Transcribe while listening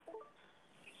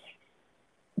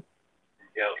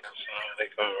Assalamu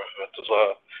alaikum wa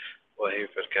rahmatullah wa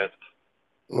barakatuh.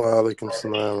 Wa alaikum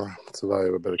salam wa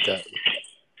rahmatullahi wa barakatuh.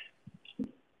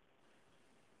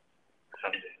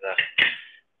 Alhamdulillah.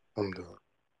 Alhamdulillah.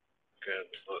 Good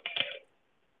book.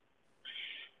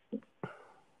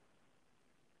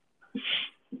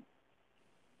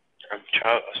 I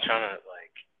was trying to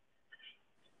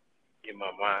get my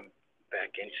mind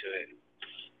back into it,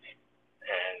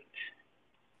 and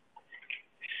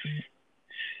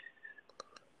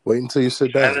Wait until you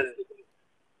sit down. I'm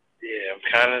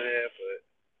kind of there, but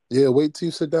Yeah, wait till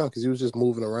you sit down because you was just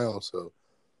moving around. So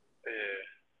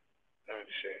yeah, let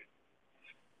me see.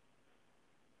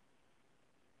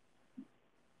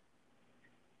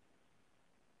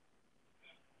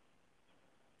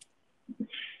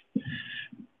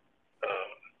 Um,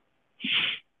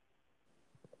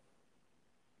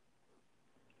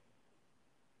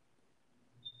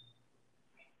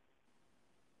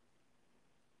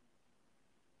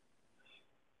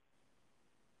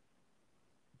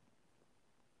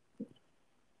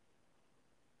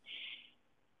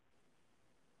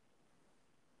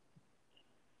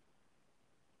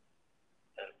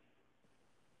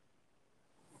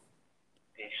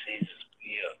 these seasons,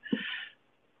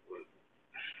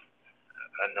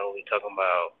 I know we talking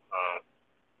about.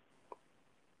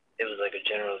 It was like a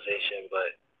generalization,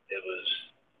 but it was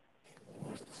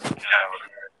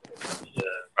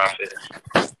the prophet.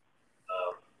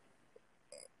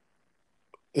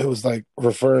 it was like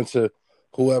referring to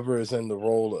whoever is in the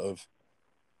role of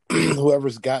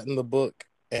whoever's gotten the book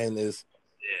and is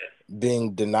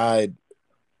being denied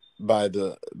by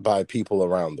people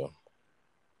around them.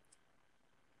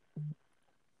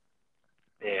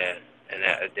 Yeah, and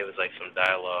there was like some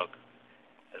dialogue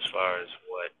as far as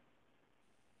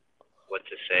what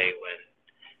to say when,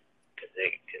 because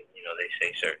they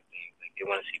say certain things, like they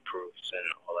want to see proofs and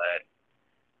all that.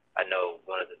 I know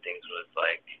one of the things was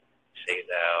like, say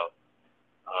thou,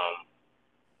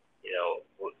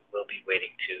 we'll be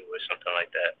waiting too, or something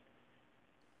like that,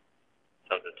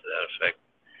 something to that effect.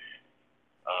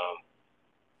 Um,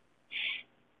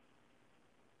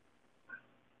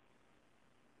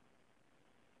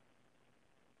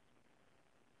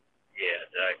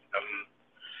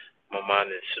 my mind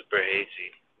is super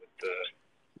hazy with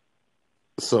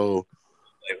So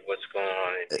what's going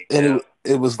on in and detail.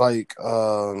 it was like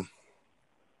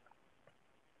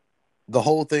the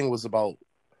whole thing was about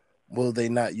will they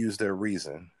not use their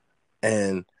reason,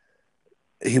 and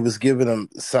he was giving them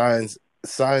signs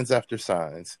after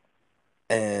signs,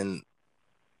 and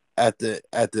at the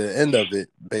end of it,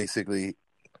 basically,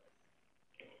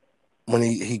 when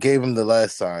he gave him the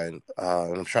last sign,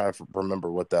 I'm trying to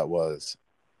remember what that was.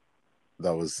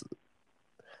 That was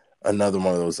another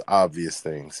one of those obvious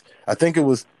things. I think it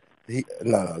was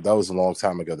no, that was a long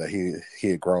time ago that he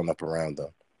had grown up around them.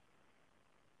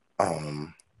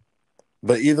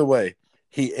 But either way,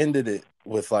 he ended it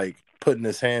with like putting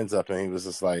his hands up, and he was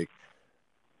just like,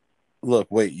 "Look,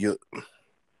 wait, you."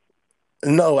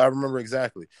 No, I remember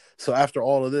exactly. So after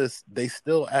all of this, they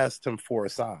still asked him for a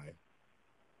sign.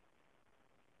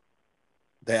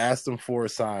 They asked him for a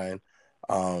sign.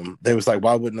 They was like,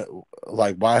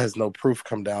 why has no proof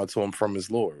come down to him from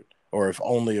his Lord? Or if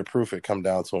only a proof had come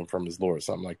down to him from his Lord,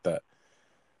 something like that.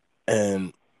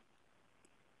 And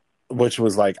which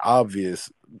was like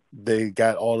obvious. They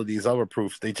got all of these other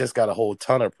proofs. They just got a whole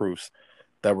ton of proofs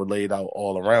that were laid out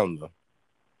all around them.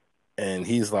 And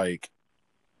he's like,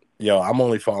 yo, I'm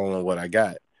only following what I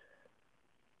got.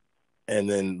 And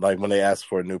then like when they asked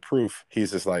for a new proof,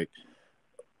 he's just like,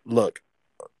 look,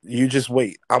 you just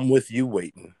wait. I'm with you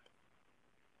waiting.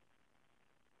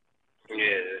 Yeah,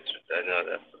 I know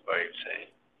that's the part you're saying.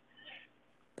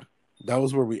 That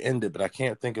was where we ended, but I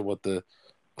can't think of what the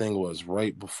thing was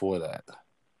right before that.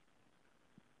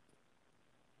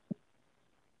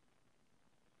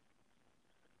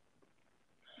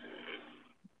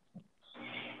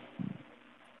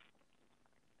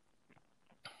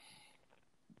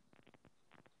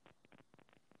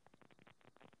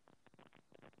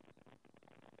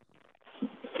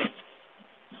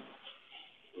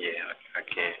 Yeah, I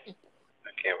can't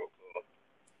recall.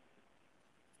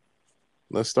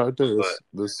 Let's start there.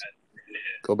 Let's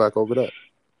go back over that.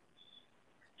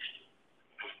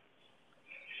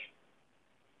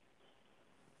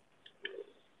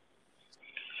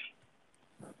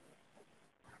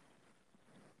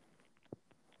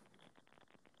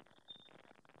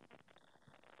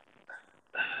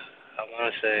 I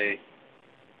want to say,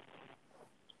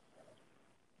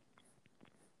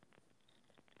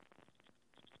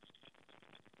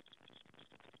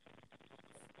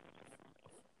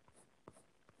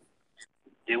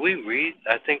 did we read?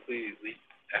 I think we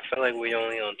I feel like we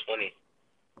only on 20.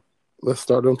 Let's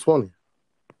start on 20. Okay.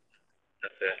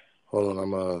 Hold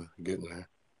on, I'm getting there.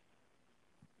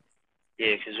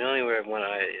 Yeah, because we only read one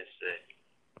ayah yesterday.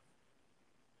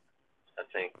 I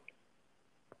think.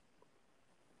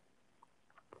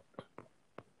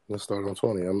 Let's start on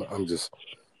 20. I'm just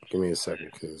give me a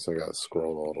second because I got to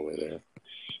scroll all the way there.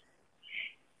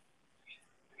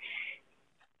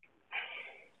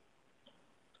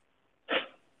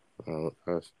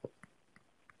 That's,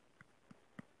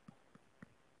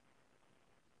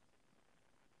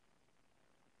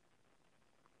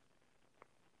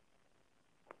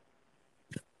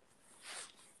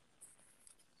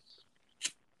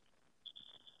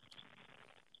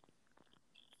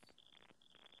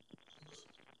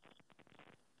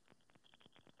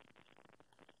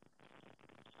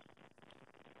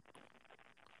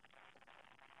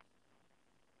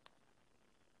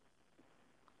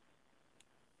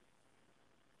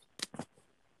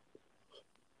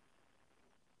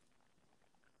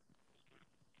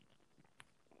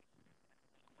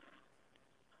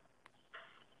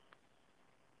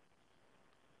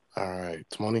 all right,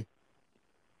 20.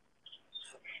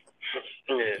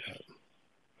 Yeah.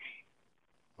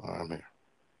 All right, I'm here.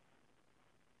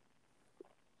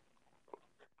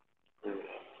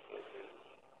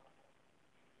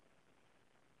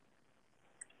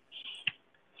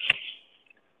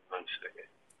 One second.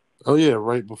 Oh yeah,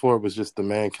 right before it was just the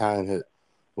mankind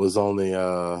was only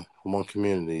one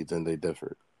community, then they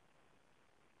differed.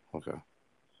 Okay,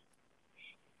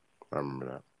 I remember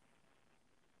that.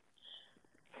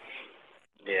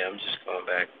 Yeah, I'm just going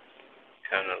back,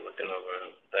 kind of looking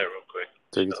over that real quick.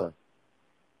 Take your time.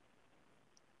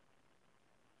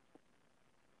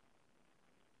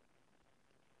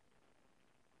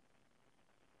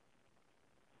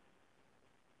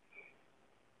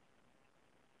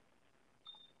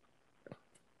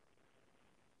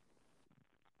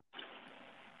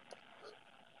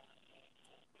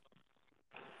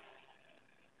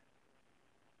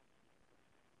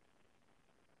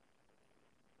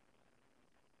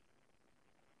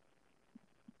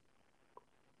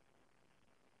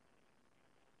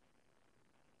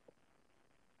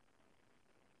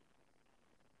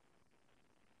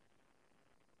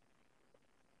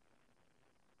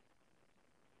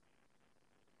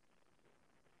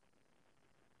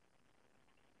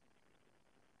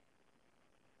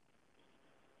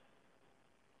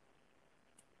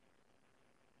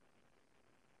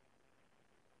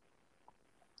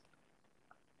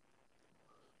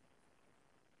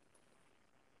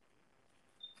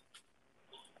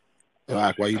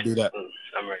 Black, why you do that?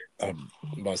 I'm ready.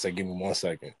 I'm about to say, give me 1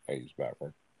 second. I use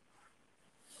background.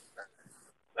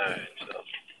 All right, so.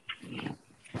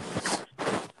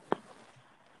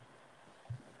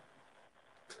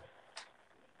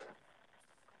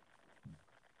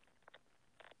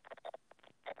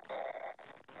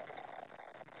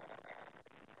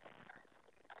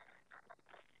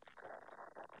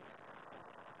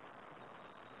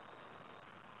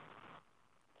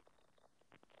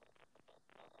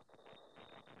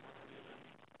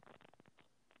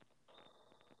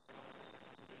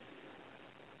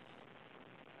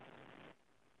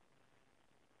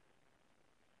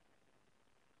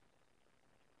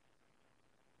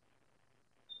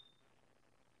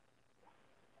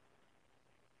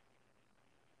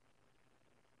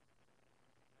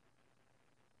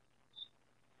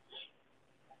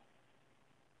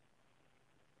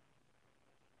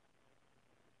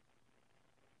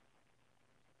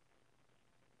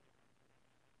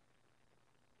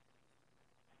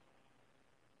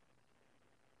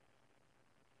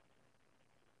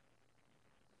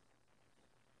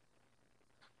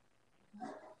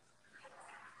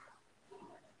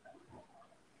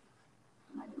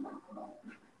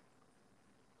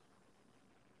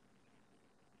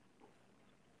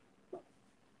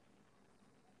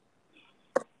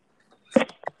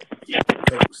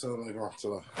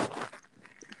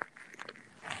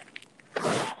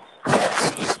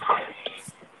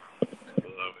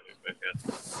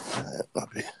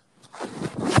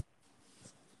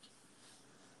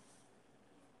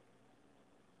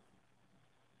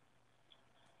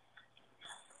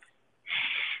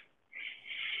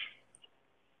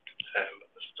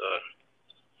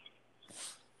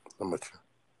 How much?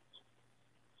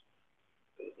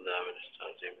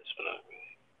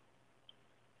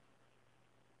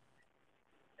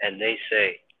 And they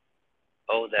say,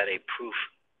 "Oh, that a proof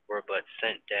were but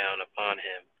sent down upon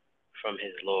him from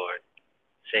his Lord.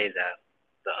 Say that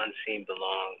the unseen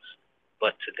belongs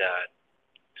but to God.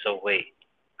 So wait,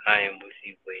 I am with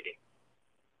you waiting."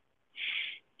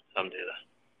 Alhamdulillah.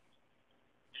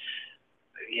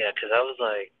 Yeah, because I was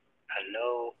like, I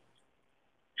know.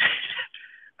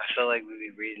 I feel like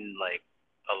we be reading like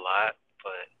a lot,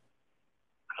 but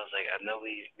I was like, I know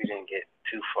we didn't get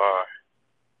too far,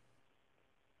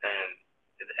 and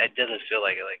it doesn't feel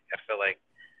like it. Like I feel like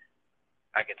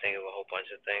I could think of a whole bunch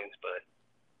of things, but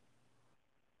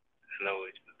I know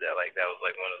that like that was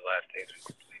like one of the last things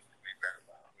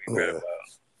we read Yeah. about.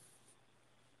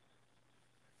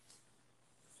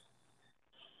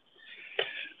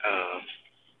 Um,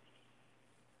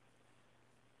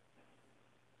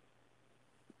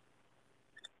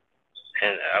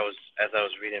 and as I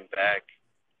was reading back,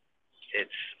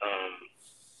 it's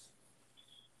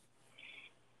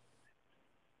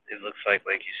it looks like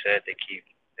you said, they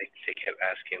kept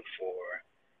asking for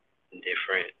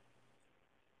different,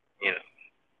 you know,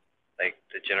 like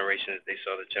the generations they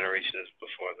saw the generations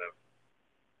before them.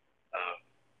 Um,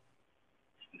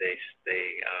 they they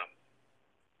um,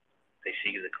 they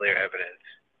see the clear evidence,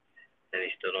 and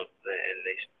they still don't,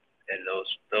 and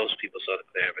those people saw the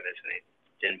clear evidence and they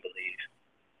didn't believe,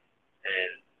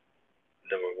 and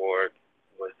the reward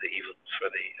was the evil for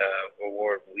the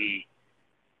reward we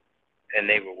and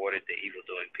they rewarded the evil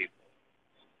doing people,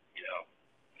 you know.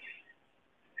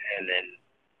 And then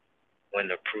when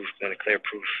the clear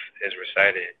proof is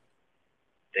recited,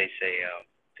 they say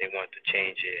they want to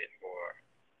change it or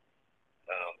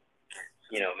um,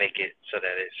 make it so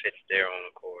that it fits their own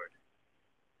accord.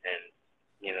 And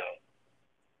you know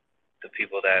the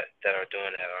people that are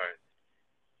doing that are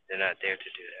they're not there to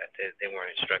do that. They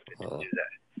weren't instructed to do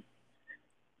that.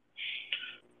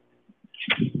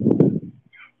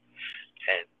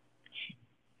 And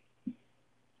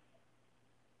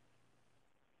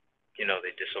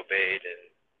they disobeyed, and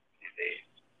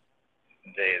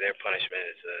they their punishment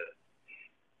is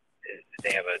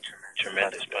they have a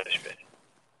tremendous punishment.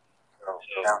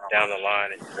 So down the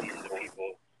line, it's these are the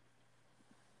people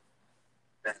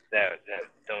that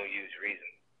don't use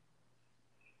reason,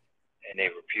 and they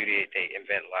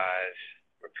invent lies,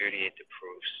 repudiate the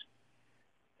proofs,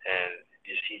 and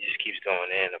he just keeps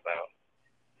going in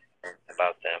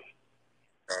about them.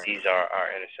 These are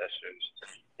our intercessors.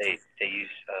 They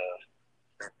use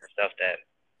stuff that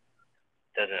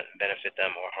doesn't benefit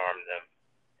them or harm them,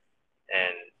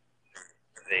 and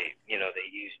they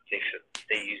use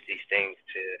these things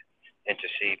to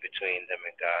intercede between them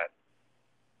and God.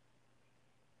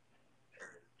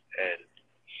 And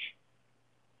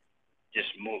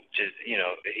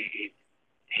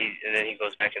and then he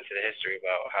goes back into the history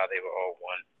about how they were all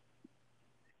one,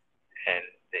 and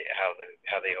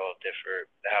how they all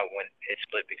differed, how when it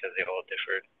split because they all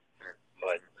differed,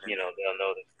 but they'll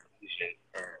know the conclusion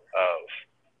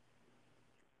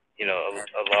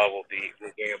of Allah will bring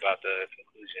about the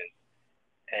conclusion,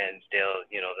 and they'll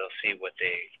see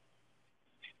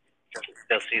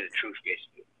they'll see the truth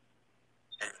basically,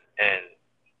 and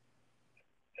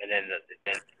then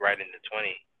right in the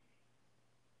 20,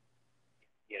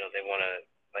 they want to,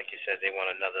 like you said, they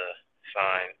want another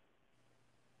sign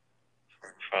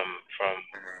from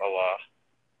Allah,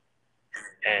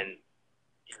 and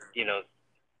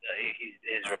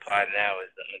his reply now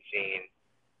is the unseen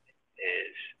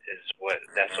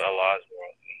that's what Allah's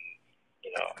world.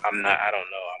 I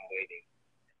don't know, I'm waiting.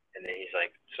 And then he's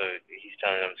like, so he's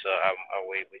telling them, so I'll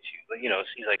wait with you. But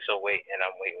he's like, so wait, and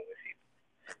I'm waiting with you.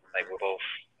 Like we're both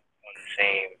on the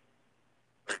same,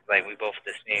 like we both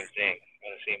the same thing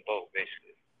on the same boat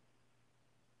basically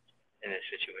in this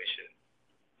situation.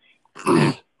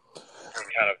 And it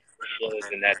kind of flows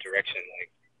in that direction,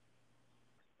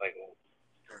 like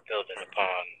building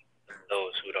upon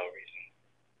those who don't reason.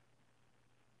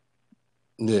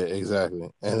 Yeah, exactly.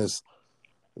 And it's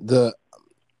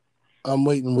I'm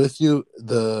waiting with you.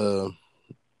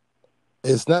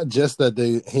 It's not just that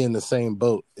he in the same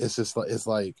boat. It's just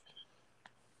like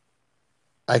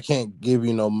I can't give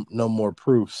you no more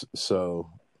proofs, so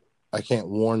I can't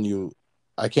warn you.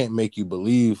 I can't make you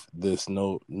believe this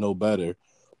no better.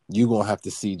 You gonna have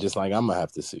to see just like I'm gonna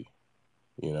have to see.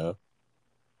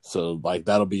 So like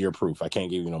that'll be your proof. I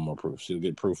can't give you no more proofs. You'll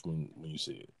get proof when you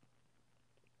see it.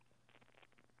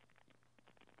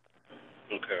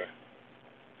 Okay.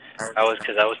 I was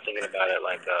thinking about it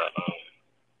like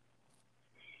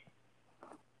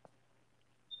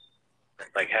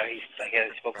how he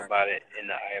spoke about it in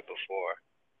the ayah before.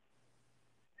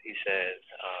 He says,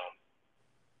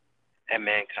 and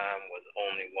mankind was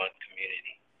only one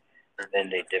community. Then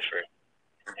they differed,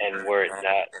 and were it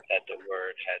not that the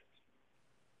word had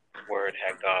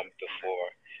gone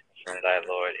before from thy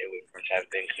Lord, it would have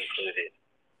been concluded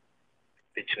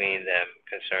between them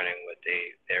concerning what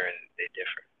therein they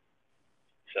differ.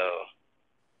 So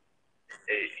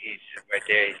he's right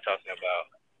there. He's talking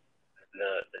about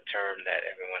the term that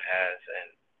everyone has, and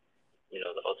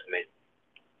the ultimate.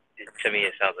 To me,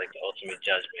 it sounds like the ultimate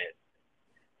judgment,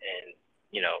 and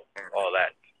all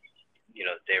that. The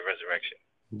day of resurrection.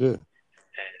 Yeah.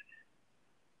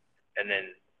 And then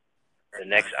the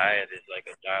next ayat is like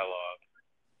a dialogue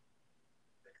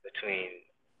between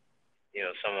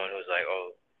someone who's like,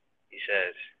 oh, he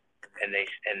says, and they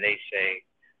say,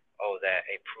 oh, that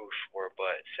a proof were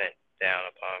but sent down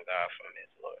upon God from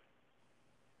his Lord,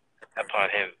 upon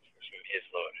him from his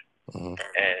Lord,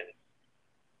 and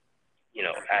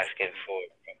asking for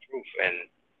a proof, and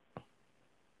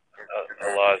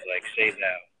Allah's like, say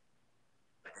thou,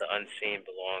 the unseen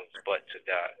belongs but to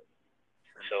God.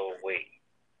 So wait,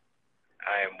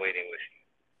 I am waiting with you.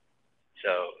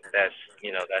 So that's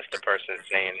the person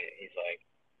saying it. He's like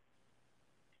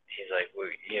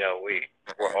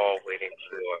we're all waiting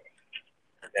for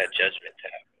that judgment to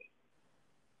happen,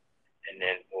 and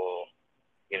then we'll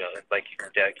like you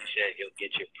said, you'll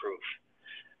get your proof,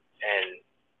 and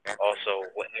also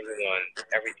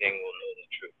everything will know the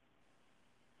truth.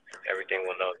 Everything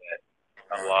will know that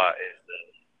Allah is the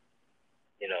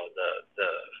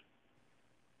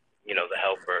the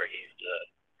helper.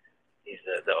 He's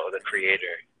the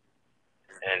creator,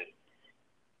 and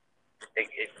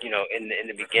in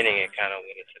the beginning it kind of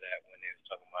went into that when they was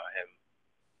talking about him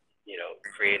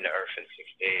creating the earth in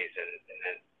 6 days, and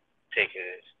then taking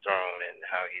his throne, and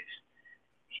how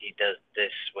he does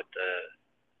this with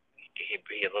he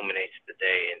illuminates the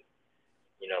day, and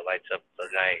lights up the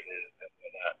night, and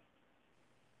whatnot.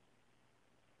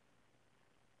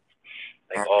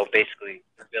 Like all basically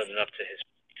building up to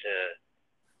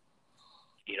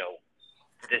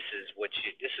this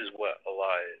is what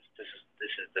Allah is. This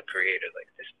is the creator. Like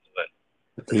this is what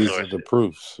the these source are the is.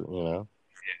 proofs, Mm-hmm.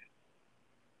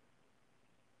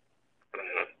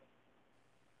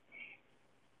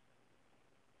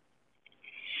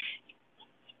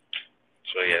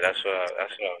 So yeah, that's what I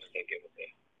was thinking with it.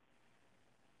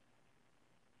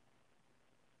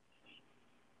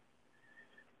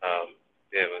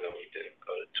 Yeah, but then we did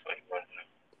go to 21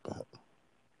 now.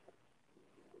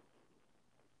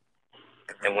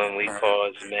 And when we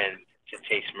cause men to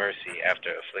taste mercy after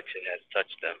affliction has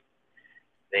touched them,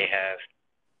 then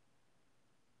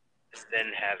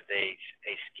have they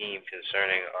a scheme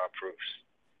concerning our proofs.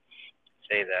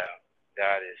 Say thou,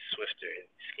 God is swifter in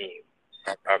scheme.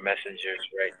 Our messengers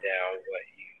write down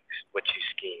what you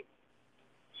scheme.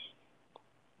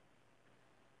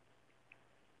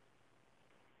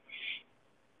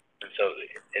 And so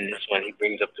in this one, he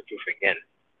brings up the proof again.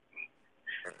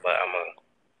 But I'm going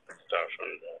to start from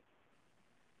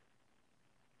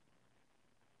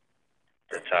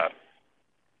the top.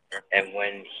 And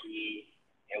when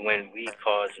we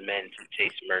cause men to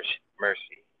taste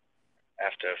mercy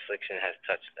after affliction has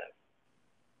touched them,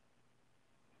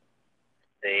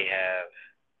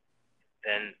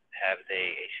 then have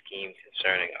they a scheme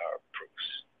concerning our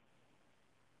proofs.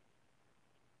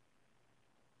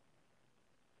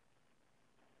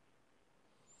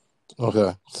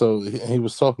 Okay, so he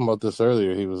was talking about this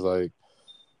earlier. He was like,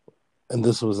 and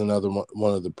this was another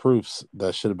one of the proofs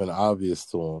that should have been obvious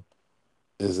to him,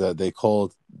 is that they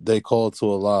called to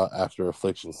Allah after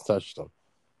afflictions touched them.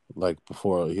 Like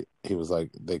before, he was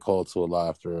like, they called to Allah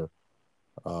after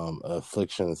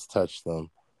afflictions touched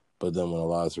them, but then when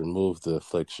Allah has removed the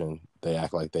affliction, they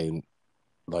act like they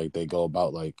go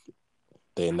about like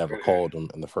they never called them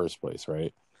in the first place,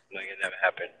 right? Like it never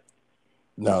happened.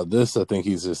 Now this, I think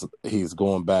he's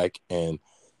going back and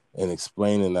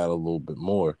explaining that a little bit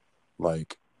more.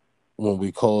 Like when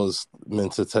we cause men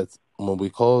to taste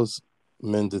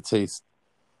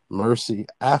mercy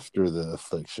after the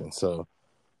affliction. So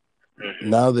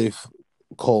now they've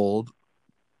called,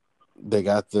 they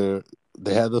had the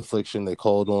affliction, they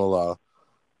called on Allah,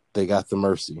 they got the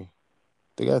mercy,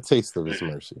 they got a taste of his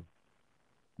mercy.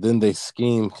 Then they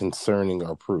scheme concerning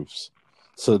our proofs.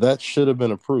 So that should have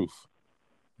been a proof.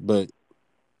 But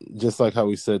just like how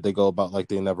we said, they go about like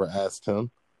they never asked him.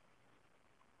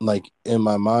 Like in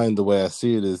my mind, the way I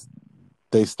see it is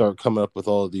they start coming up with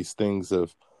all of these things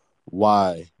of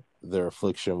why their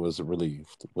affliction was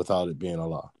relieved without it being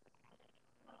Allah.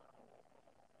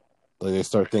 Like they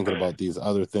start thinking about these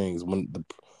other things when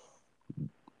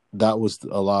that was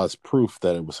Allah's proof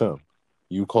that it was him.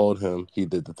 You called him, he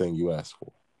did the thing you asked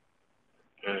for.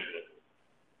 Mm-hmm.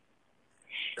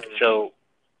 So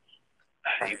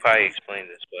you probably explained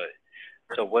this, but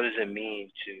so what does it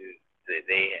mean to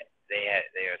they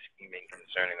are scheming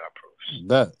concerning our proofs?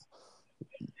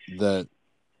 That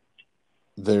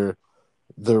the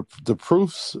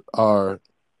proofs are,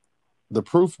 the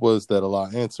proof was that Allah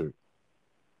answered.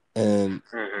 And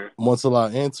Mhm. once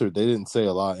Allah answered, they didn't say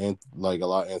Allah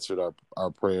answered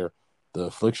our prayer, the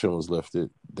affliction was lifted.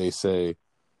 They say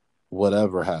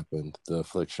whatever happened, the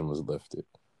affliction was lifted.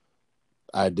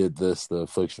 I did this, the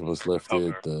affliction was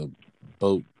lifted. Okay. The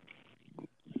boat,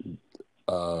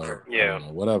 I Yeah. don't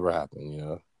know, whatever happened, you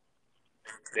know.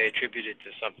 They attribute it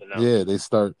to something else. Yeah, they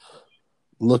start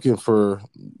looking for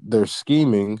their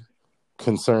scheming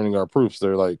concerning our proofs.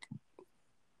 They're like,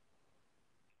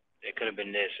 It could have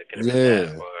been this. It could have been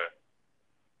that. yeah, Or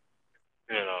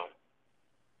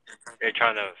they're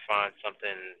trying to find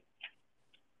something.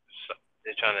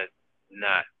 They're trying to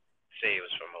not say it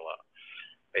was from Allah,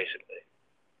 basically.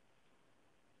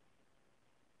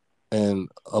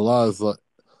 and Allah is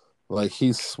like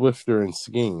He's swifter in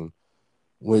scheme,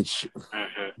 which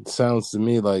Mhm. sounds to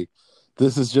me like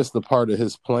this is just a part of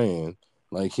His plan.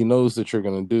 Like He knows that you're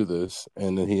going to do this,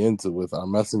 and then He ends it with our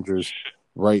messengers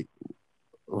write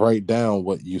write down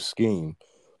what you scheme.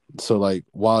 So like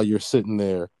while you're sitting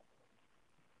there,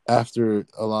 after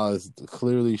Allah has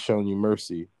clearly shown you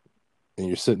mercy, and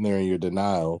you're sitting there in your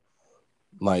denial,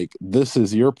 like this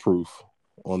is your proof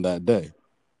on that day.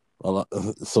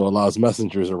 So Allah's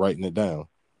messengers are writing it down.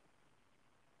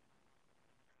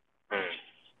 Mm.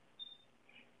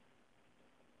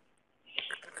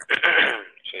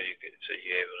 So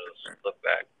you're able to look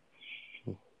back.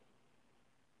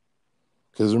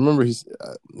 Because remember,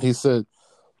 he said,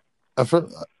 I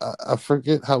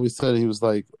forget how he said it. He was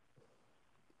like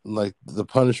the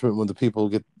punishment when the people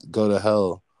go to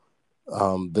hell,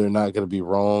 they're not going to be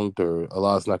wronged, or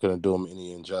Allah's not going to do them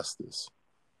any injustice.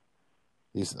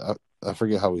 He's I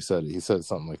forget how he said it. He said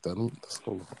something like that. Let's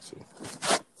go look and see.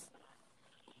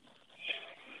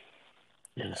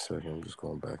 Give me a second. I'm just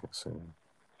going back and seeing.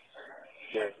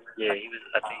 Yeah. He was.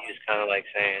 I think he was kind of like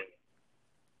saying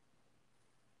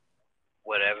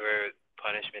whatever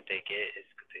punishment they get is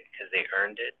because they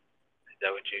earned it. Is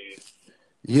that what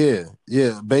you?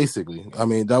 Yeah. Basically, I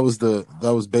mean that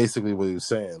was basically what he was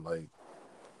saying. Like,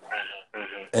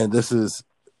 Mhm. and this is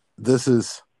this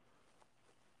is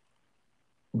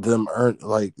them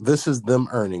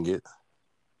earning it,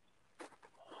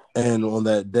 and on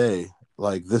that day,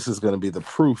 like this is going to be the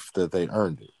proof that they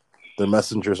earned it. Their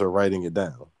messengers are writing it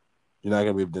down. You're not going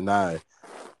to be able to deny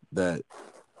that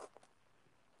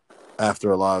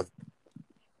after Allah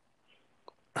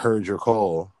heard your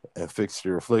call and fixed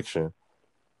your affliction,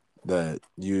 that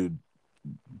you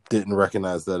didn't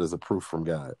recognize that as a proof from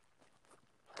God.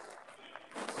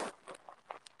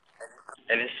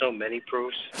 And there's so many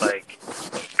proofs. Like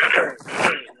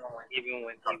even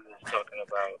when he was talking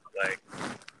about like,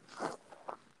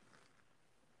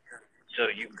 so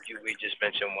we just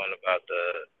mentioned one about the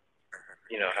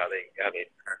how they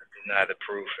deny the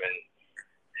proof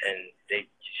and they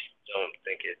just don't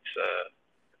think it's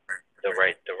the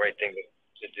right thing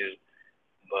to do.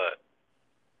 But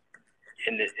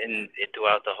in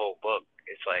throughout the whole book,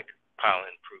 it's like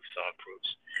piling proofs on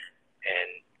proofs,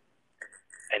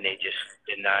 and they just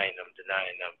denying them.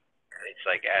 It's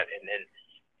like and then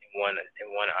in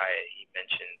one ayah he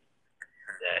mentioned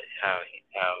that how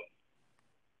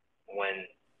when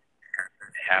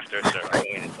after a certain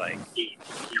point it's like he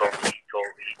takes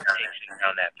them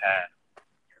down that path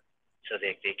so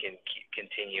they can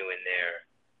continue in their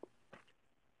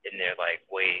like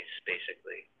ways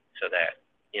basically, so that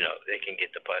they can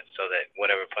get so that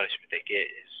whatever punishment they get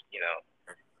is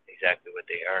exactly what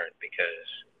they earned because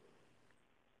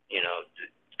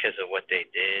of what they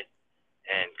did,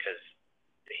 and because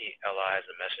Allah has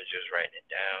the messengers writing it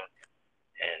down,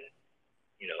 and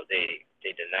they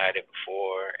denied it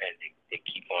before, and they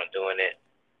keep on doing it.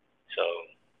 So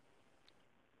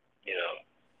you know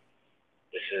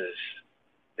this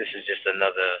is just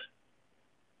another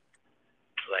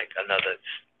like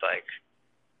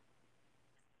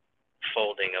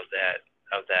folding of that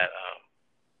I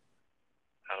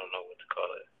don't know what to call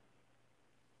it,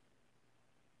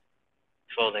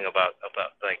 folding about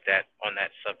like that on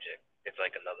that subject. It's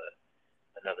like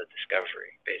another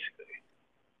discovery basically,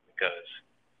 because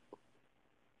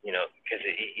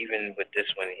even with this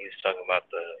one he was talking about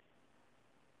the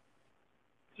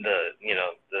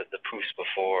proofs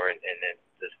before, and then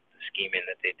the scheming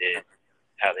that they did,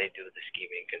 how they do the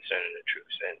scheming concerning the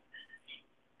troops, and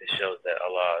it shows that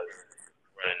Allah is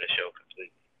running the show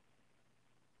completely.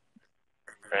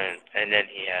 And then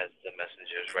he has the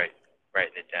messengers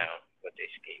writing it down what they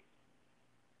scheme.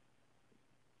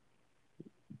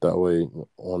 That way,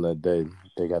 on that day,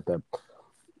 they got that.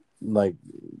 Like,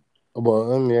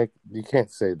 well, I mean, you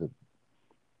can't say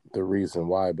the reason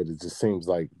why, but it just seems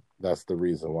like that's the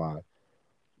reason why.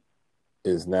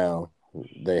 Is now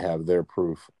they have their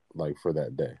proof, like for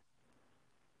that day.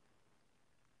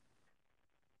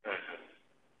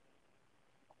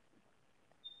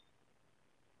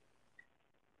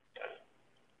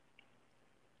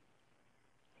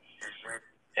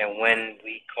 And when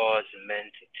we cause men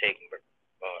to take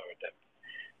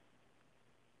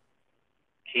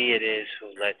he it is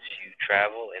who lets you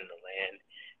travel in the land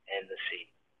and the sea.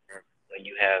 When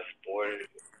you have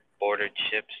boarded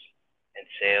ships and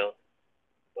sailed,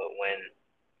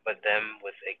 but them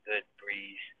with a good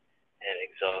breeze and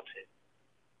exalted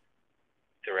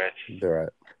threats, They're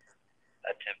at.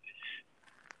 a tempest.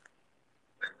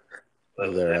 What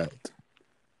was They're that?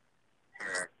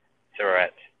 at.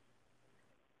 Threat.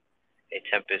 A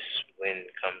tempest wind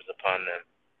comes upon them,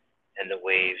 and the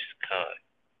waves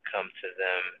come to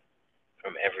them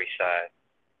from every side,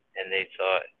 and they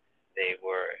thought they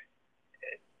were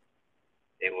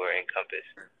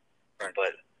encompassed,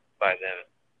 but by them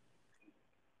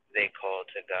they called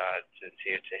to God,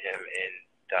 sincere to him in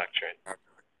doctrine.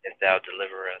 If thou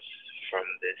deliver us from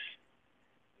this,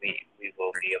 we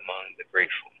will be among the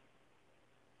grateful.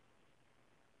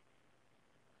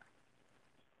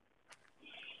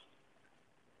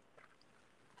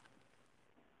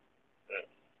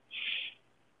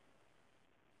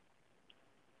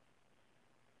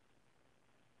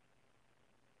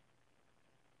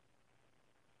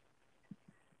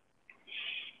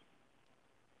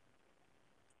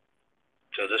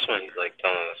 So this one he's like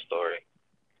telling a story,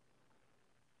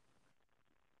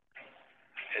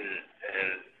 and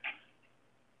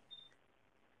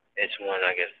it's one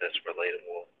I guess that's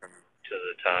relatable to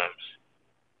the times.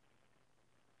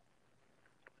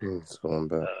 It's going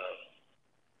back.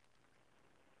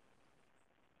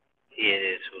 He it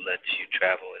is who lets you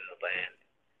travel in the land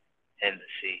and the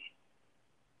sea.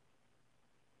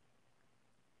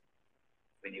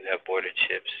 When you have boarded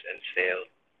ships and sailed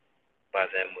by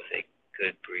them with a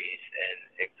good breeze and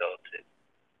exalted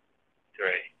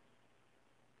threat.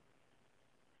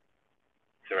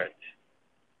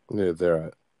 Yeah, they're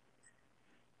at.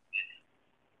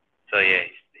 So yeah,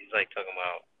 he's like talking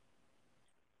about,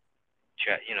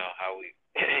 how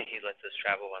he lets us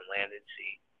travel on land and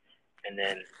sea, and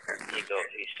then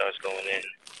he starts going in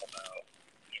about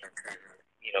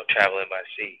traveling by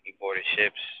sea. You boarded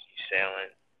ships, you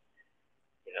sailing,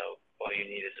 all you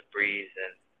need is a breeze,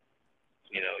 and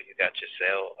you got your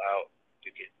sail out.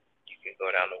 You can go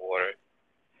down the water,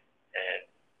 and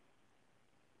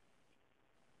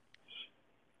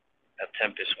a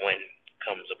tempest wind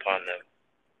comes upon them,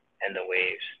 and the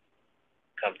waves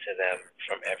come to them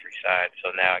from every side.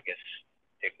 So now I guess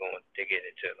they're getting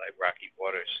into like rocky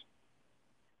waters,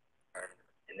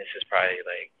 and this is probably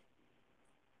like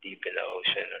deep in the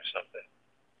ocean or something.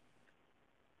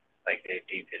 Like they're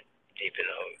deep in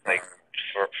the ocean, like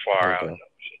far out in the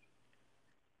ocean,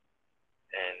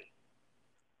 and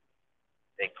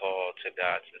they call to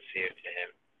God, sincere to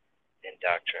him in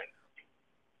doctrine.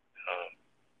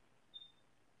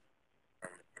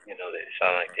 They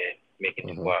sound like they're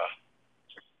making dua,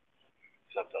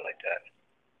 something like that.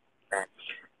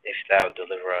 If thou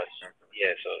deliver us, so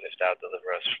if thou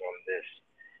deliver us from this,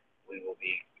 we will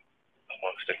be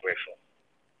amongst the grateful.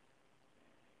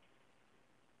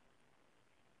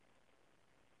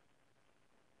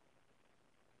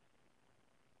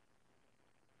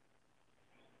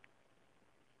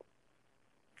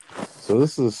 So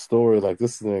this is a story like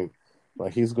this thing,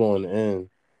 like he's going in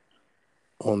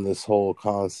on this whole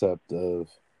concept of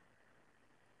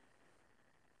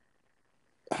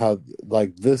how,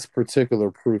 like, this particular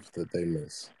proof that they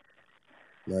miss.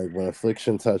 Like when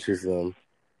affliction touches them,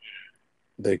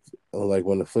 they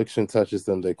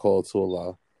call to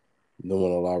Allah. Then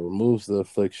when Allah removes the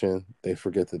affliction, they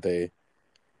forget that they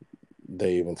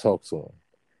even talk to him.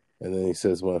 And then he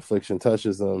says when affliction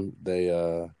touches them, they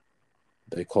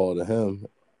call to him,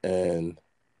 and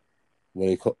when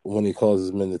he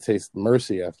causes men to taste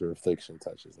mercy after affliction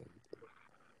touches them,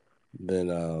 then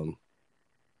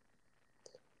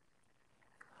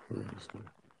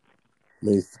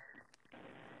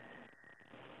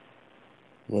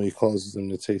when he causes them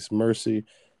to taste mercy,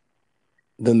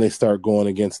 then they start going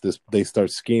against this. They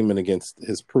start scheming against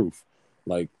his proof.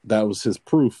 Like that was his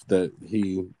proof that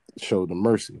he showed them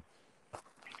mercy.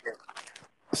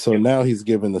 So now he's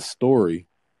giving the story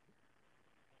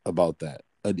about that,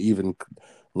 and even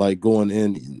like going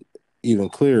in even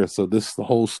clearer. So the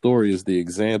whole story is the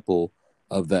example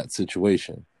of that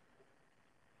situation.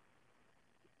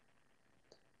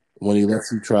 When he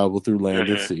lets you travel through land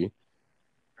and sea,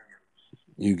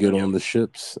 you get on the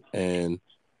ships and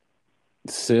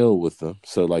sail with them.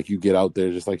 So like you get out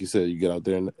there, just like you said, you get out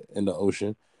there in the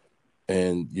ocean,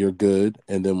 and you're good.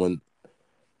 And then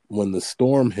when the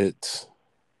storm hits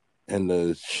and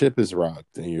the ship is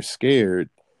rocked and you're scared,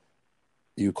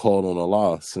 you call on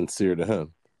Allah, sincere to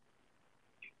him.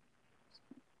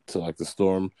 So like the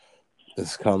storm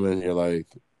is coming, you're like,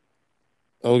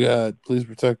 oh God, please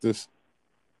protect us,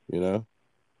 you know.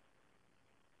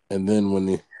 And then when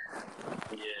the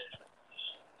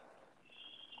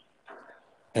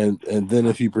Yeah. and then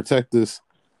if you protect us,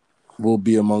 we'll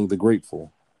be among the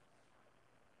grateful.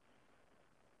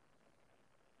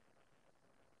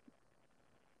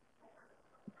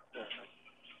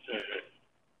 Mm-hmm.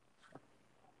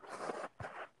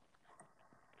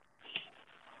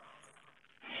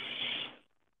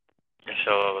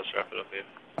 Inshallah, let's wrap it up here.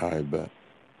 I bet.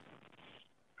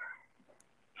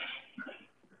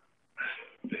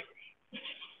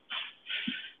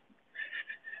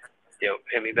 Yo,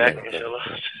 hit me back, Bet. inshallah.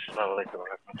 Assalamu alaikum wa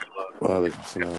rahmatullah. Well,